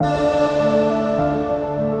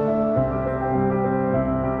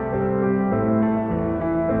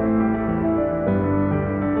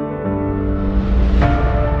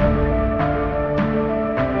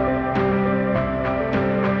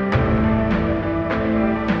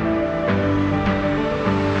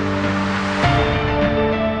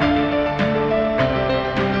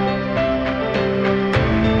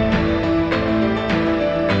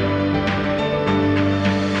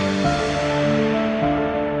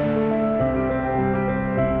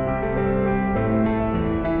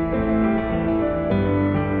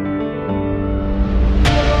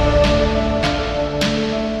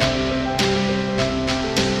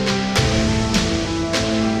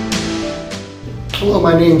Hello,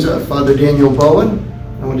 my name's Father Daniel Bowen.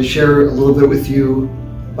 I want to share a little bit with you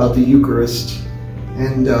about the Eucharist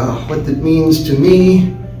and what it means to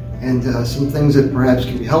me, and some things that perhaps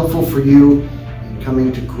can be helpful for you in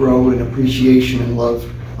coming to grow in appreciation and love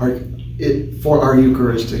for our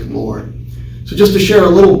Eucharistic Lord. So just to share a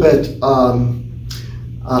little bit,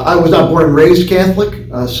 I was not born and raised Catholic,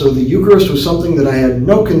 so the Eucharist was something that I had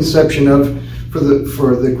no conception of for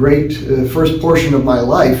the great first portion of my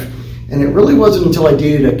life. And it really wasn't until I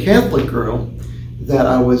dated a Catholic girl that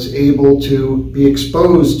I was able to be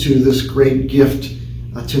exposed to this great gift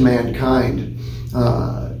to mankind.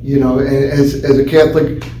 As a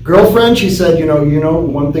Catholic girlfriend, she said,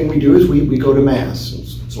 one thing we do is we go to Mass.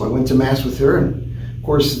 So I went to Mass with her, and of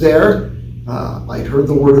course there, I'd heard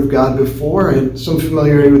the Word of God before. I had some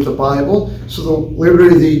familiarity with the Bible. So the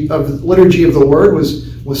liturgy of the Word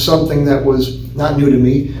was something that was not new to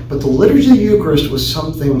me, but the liturgy of the Eucharist was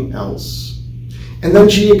something else. And then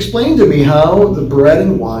she explained to me how the bread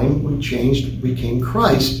and wine, when changed, became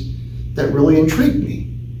Christ. That really intrigued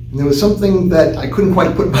me. And there was something that I couldn't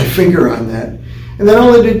quite put my finger on that. And then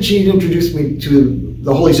only did she introduce me to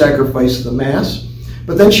the Holy Sacrifice of the Mass,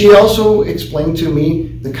 but then she also explained to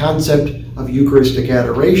me the concept of Eucharistic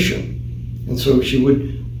adoration. And so she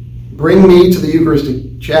would bring me to the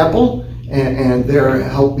Eucharistic chapel and there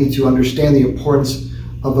help me to understand the importance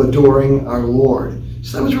of adoring our Lord.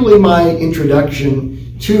 So that was really my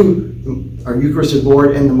introduction to our Eucharistic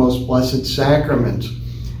Lord and the Most Blessed Sacrament.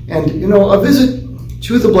 And, a visit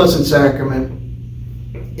to the Blessed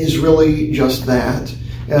Sacrament is really just that.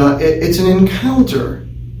 It's an encounter,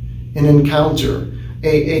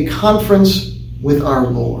 a conference with our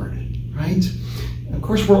Lord, right? Of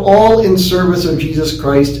course, we're all in service of Jesus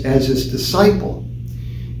Christ as his disciple.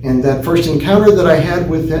 And that first encounter that I had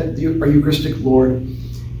with our Eucharistic Lord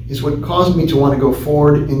is what caused me to want to go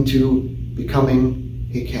forward into becoming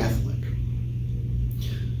a Catholic.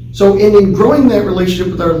 So in growing that relationship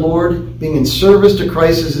with our Lord, being in service to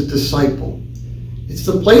Christ as a disciple, it's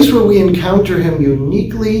the place where we encounter him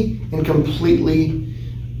uniquely and completely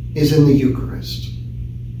is in the Eucharist.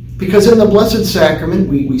 Because in the Blessed Sacrament,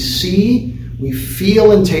 we see, we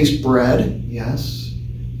feel and taste bread, yes,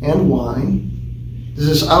 and wine.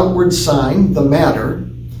 There's this outward sign, the matter,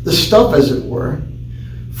 the stuff as it were,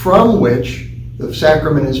 from which the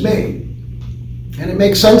sacrament is made. And it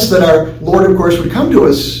makes sense that our Lord, of course, would come to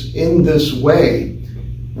us in this way.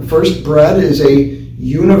 The first, bread is a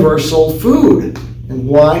universal food, and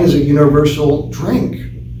wine is a universal drink.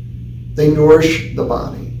 They nourish the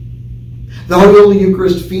body. The Holy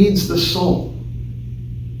Eucharist feeds the soul.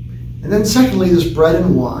 And then secondly, this bread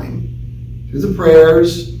and wine, through the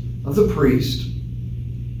prayers of the priest,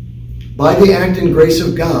 by the act and grace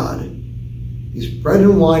of God, these bread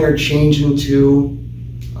and wine are changed into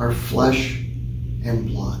our flesh and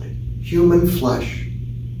blood, human flesh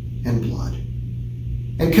and blood.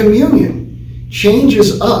 And communion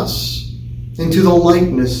changes us into the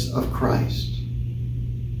likeness of Christ.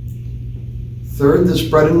 Third, this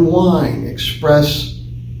bread and wine express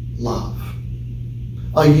love,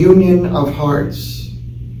 a union of hearts.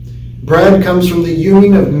 Bread comes from the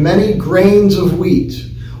union of many grains of wheat.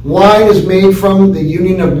 Wine is made from the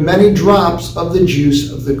union of many drops of the juice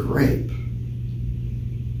of the grape.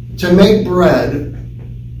 To make bread,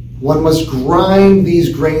 one must grind these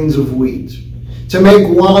grains of wheat. To make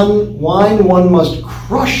wine, one must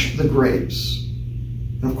crush the grapes.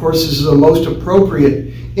 And of course, this is the most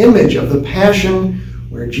appropriate image of the Passion,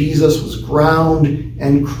 where Jesus was ground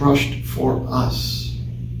and crushed for us.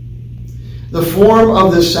 The form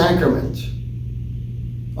of this sacrament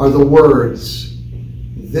are the words,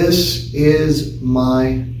 "This is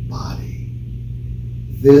my body.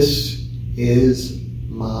 This is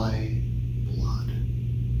my blood."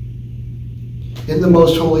 In the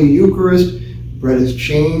Most Holy Eucharist, bread is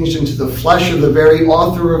changed into the flesh of the very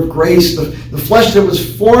author of grace, the flesh that was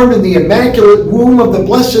formed in the immaculate womb of the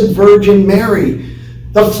Blessed Virgin Mary,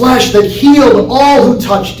 the flesh that healed all who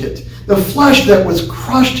touched it, the flesh that was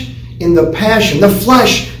crushed in the Passion, the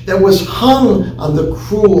flesh that was hung on the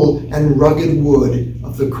cruel and rugged wood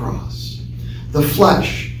of the cross, the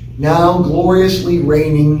flesh now gloriously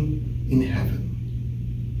reigning in heaven.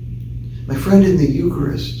 My friend, in the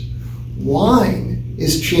Eucharist, wine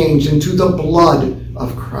is changed into the blood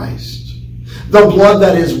of Christ, the blood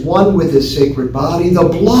that is one with his sacred body, the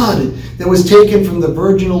blood that was taken from the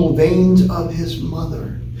virginal veins of his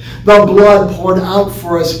mother, the blood poured out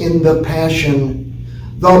for us in the Passion,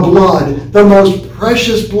 the blood, the most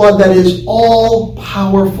precious blood that is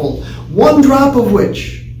all-powerful, one drop of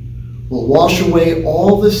which will wash away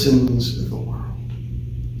all the sins of the world.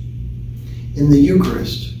 In the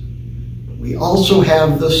Eucharist, we also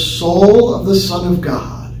have the soul of the Son of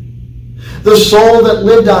God. The soul that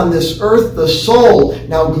lived on this earth, the soul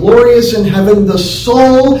now glorious in heaven, the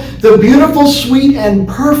soul, the beautiful, sweet, and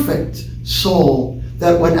perfect soul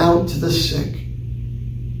that went out to the sick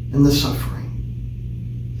and the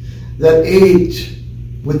suffering, that ate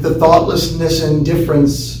with the thoughtlessness and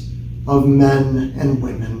indifference of men and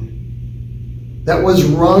women, that was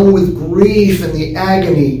wrung with grief and the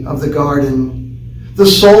agony of the garden, the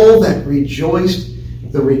soul that rejoiced,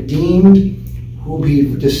 the redeemed, who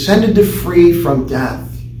he descended to free from death,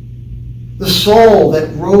 the soul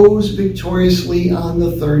that rose victoriously on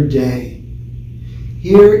the third day.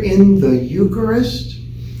 Here in the Eucharist,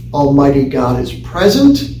 Almighty God is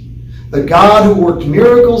present, the God who worked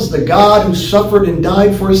miracles, the God who suffered and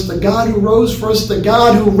died for us, the God who rose for us, the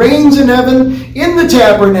God who reigns in heaven, in the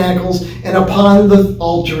tabernacles, and upon the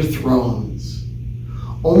altar thrones.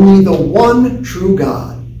 Only the one true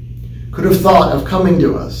God could have thought of coming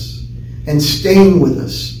to us and staying with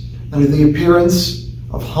us under the appearance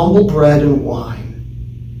of humble bread and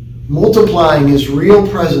wine, multiplying his real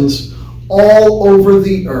presence all over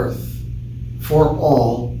the earth for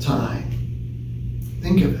all time.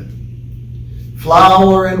 Think of it.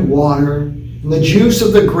 Flour and water and the juice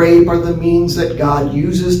of the grape are the means that God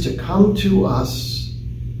uses to come to us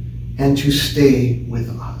and to stay with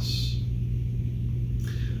us.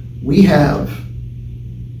 We have,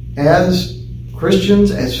 as Christians,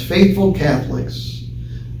 as faithful Catholics,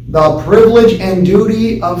 the privilege and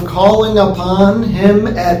duty of calling upon him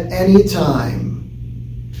at any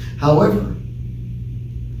time. However,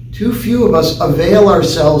 too few of us avail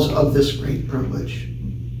ourselves of this great privilege.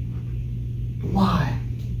 Why?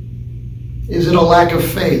 Is it a lack of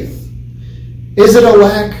faith? Is it a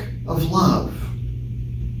lack of love?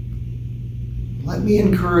 Let me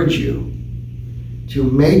encourage you to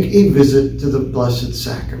make a visit to the Blessed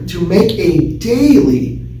Sacrament, to make a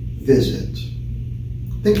daily visit.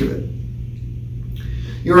 Think of it.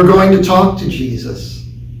 You are going to talk to Jesus.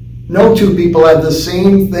 No two people have the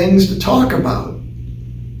same things to talk about.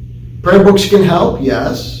 Prayer books can help,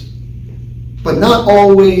 yes, but not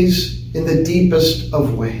always in the deepest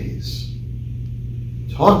of ways.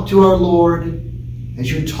 Talk to our Lord as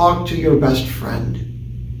you talk to your best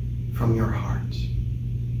friend from your heart.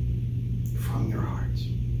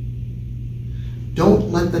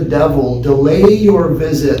 Don't let the devil delay your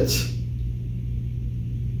visit.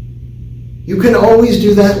 You can always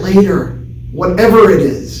do that later, whatever it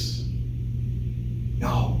is.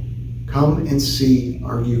 No, come and see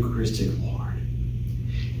our Eucharistic Lord.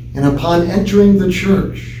 And upon entering the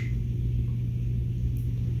church,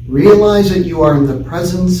 realize that you are in the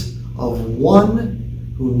presence of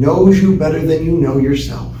one who knows you better than you know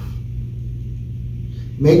yourself.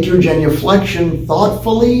 Make your genuflection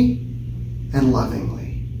thoughtfully and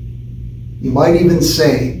lovingly. You might even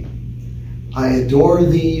say, I adore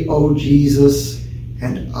thee, O Jesus,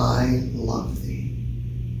 and I love thee.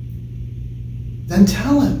 Then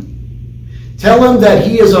tell him. Tell him that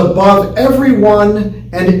he is above everyone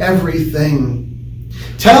and everything.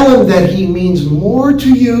 Tell him that he means more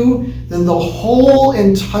to you than the whole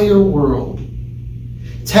entire world.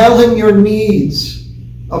 Tell him your needs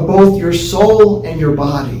of both your soul and your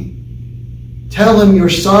body. Tell him your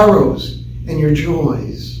sorrows and your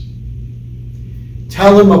joys.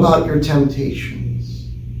 Tell him about your temptations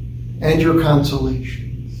and your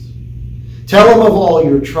consolations. Tell him of all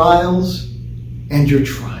your trials and your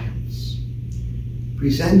triumphs.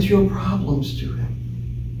 Present your problems to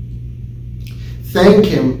him. Thank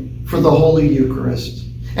him for the Holy Eucharist,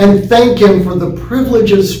 and thank him for the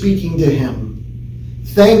privilege of speaking to him.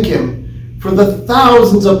 Thank him for the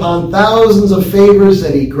thousands upon thousands of favors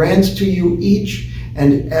that he grants to you each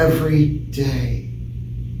and every day.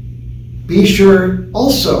 Be sure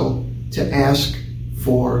also to ask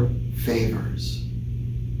for favors.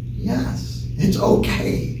 Yes, it's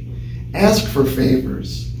okay. Ask for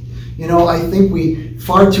favors. You know, I think we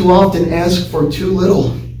far too often ask for too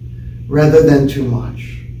little rather than too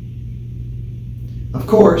much. Of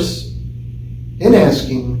course, in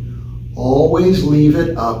asking, always leave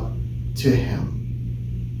it up to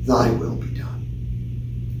him. Thy will be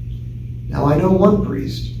done. Now, I know one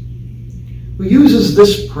priest who uses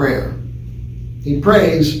this prayer. He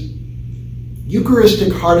prays,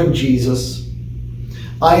 Eucharistic Heart of Jesus,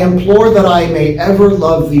 I implore that I may ever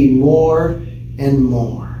love thee more and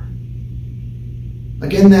more.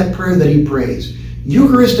 Again, that prayer that he prays,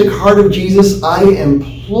 Eucharistic Heart of Jesus, I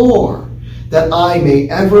implore that I may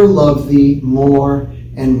ever love thee more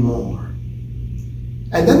and more.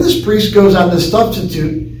 And then this priest goes on to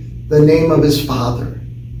substitute the name of his father,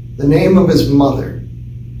 the name of his mother,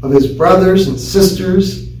 of his brothers and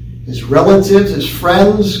sisters, his relatives, his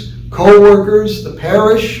friends, co-workers, the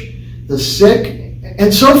parish, the sick,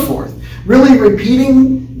 and so forth. Really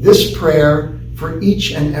repeating this prayer for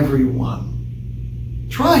each and every one.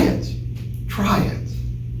 Try it. Try it.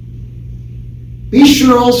 Be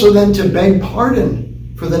sure also then to beg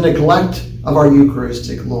pardon for the neglect of our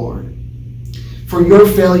Eucharistic Lord, for your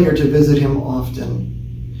failure to visit him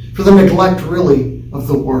often, for the neglect really of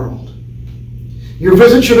the world. Your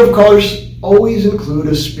visit should, of course, always include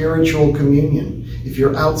a spiritual communion if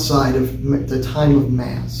you're outside of the time of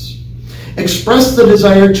Mass. Express the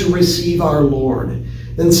desire to receive our Lord.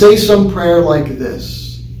 Then say some prayer like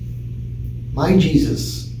this. My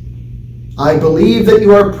Jesus, I believe that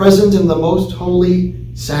you are present in the most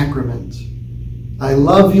holy sacrament. I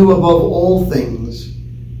love you above all things,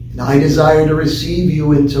 and I desire to receive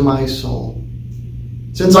you into my soul.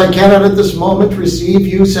 Since I cannot at this moment receive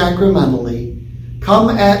you sacramentally, come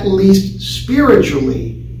at least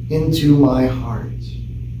spiritually into my heart.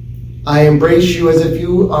 I embrace you as if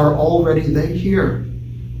you are already here,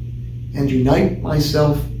 and unite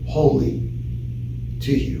myself wholly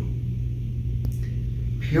to you.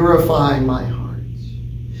 Purify my heart.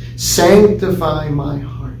 Sanctify my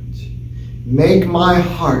heart. Make my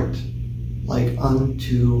heart like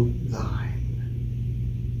unto thine.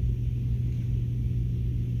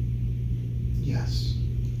 Yes.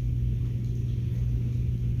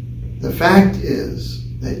 The fact is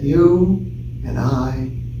that you and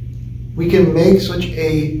I, we can make such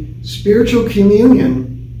a spiritual communion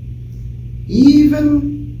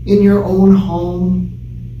even in your own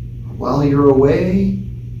home, or while you're away,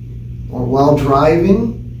 or while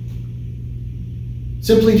driving.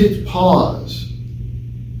 Simply to pause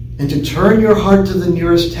and to turn your heart to the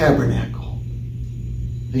nearest tabernacle.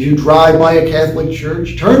 As you drive by a Catholic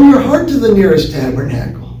church, turn your heart to the nearest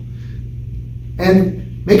tabernacle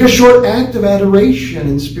and make a short act of adoration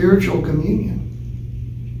and spiritual communion.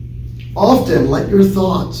 Often let your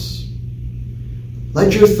thoughts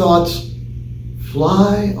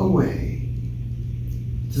fly away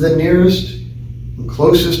to the nearest and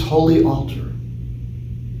closest holy altar.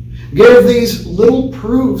 Give these little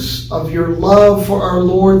proofs of your love for our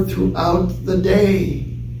Lord throughout the day.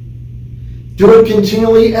 Do it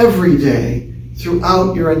continually every day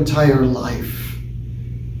throughout your entire life.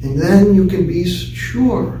 And then you can be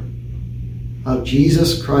sure of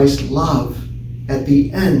Jesus Christ's love at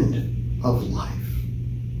the end of life.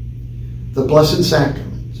 The Blessed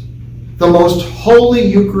Sacrament, the most holy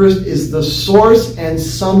Eucharist, is the source and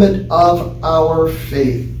summit of our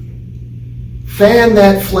faith. Fan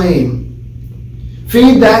that flame.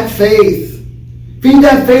 Feed that faith. Feed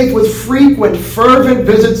that faith with frequent, fervent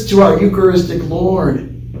visits to our Eucharistic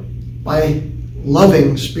Lord by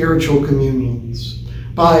loving spiritual communions,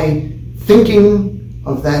 by thinking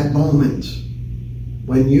of that moment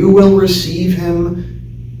when you will receive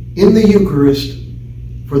him in the Eucharist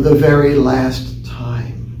for the very last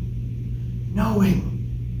time,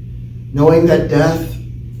 knowing that death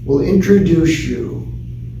will introduce you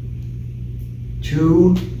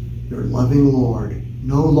to your loving Lord,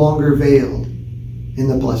 no longer veiled in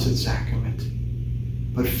the Blessed Sacrament,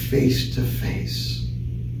 but face to face,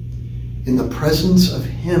 in the presence of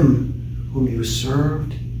him whom you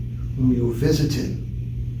served, whom you visited,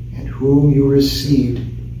 and whom you received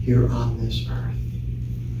here on this earth.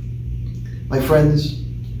 My friends,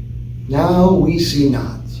 now we see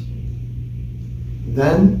not,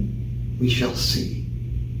 then we shall see.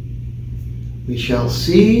 We shall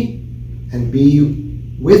see and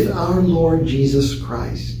be with our Lord Jesus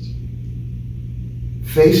Christ,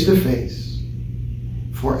 face to face,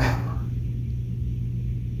 forever,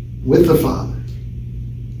 with the Father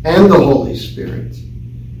and the Holy Spirit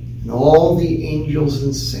and all the angels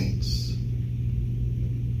and saints.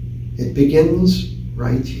 It begins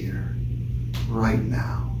right here, right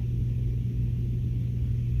now.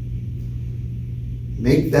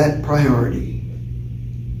 Make that priority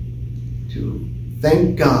to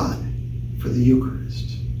thank God for the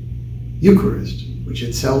Eucharist. Eucharist, which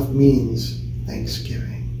itself means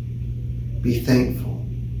thanksgiving. Be thankful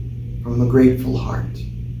from a grateful heart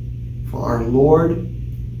for our Lord,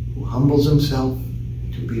 who humbles himself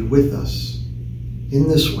to be with us in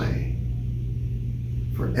this way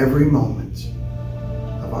for every moment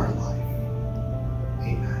of our life.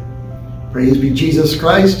 Amen. Praise be Jesus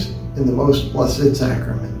Christ in the most blessed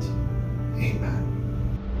sacrament.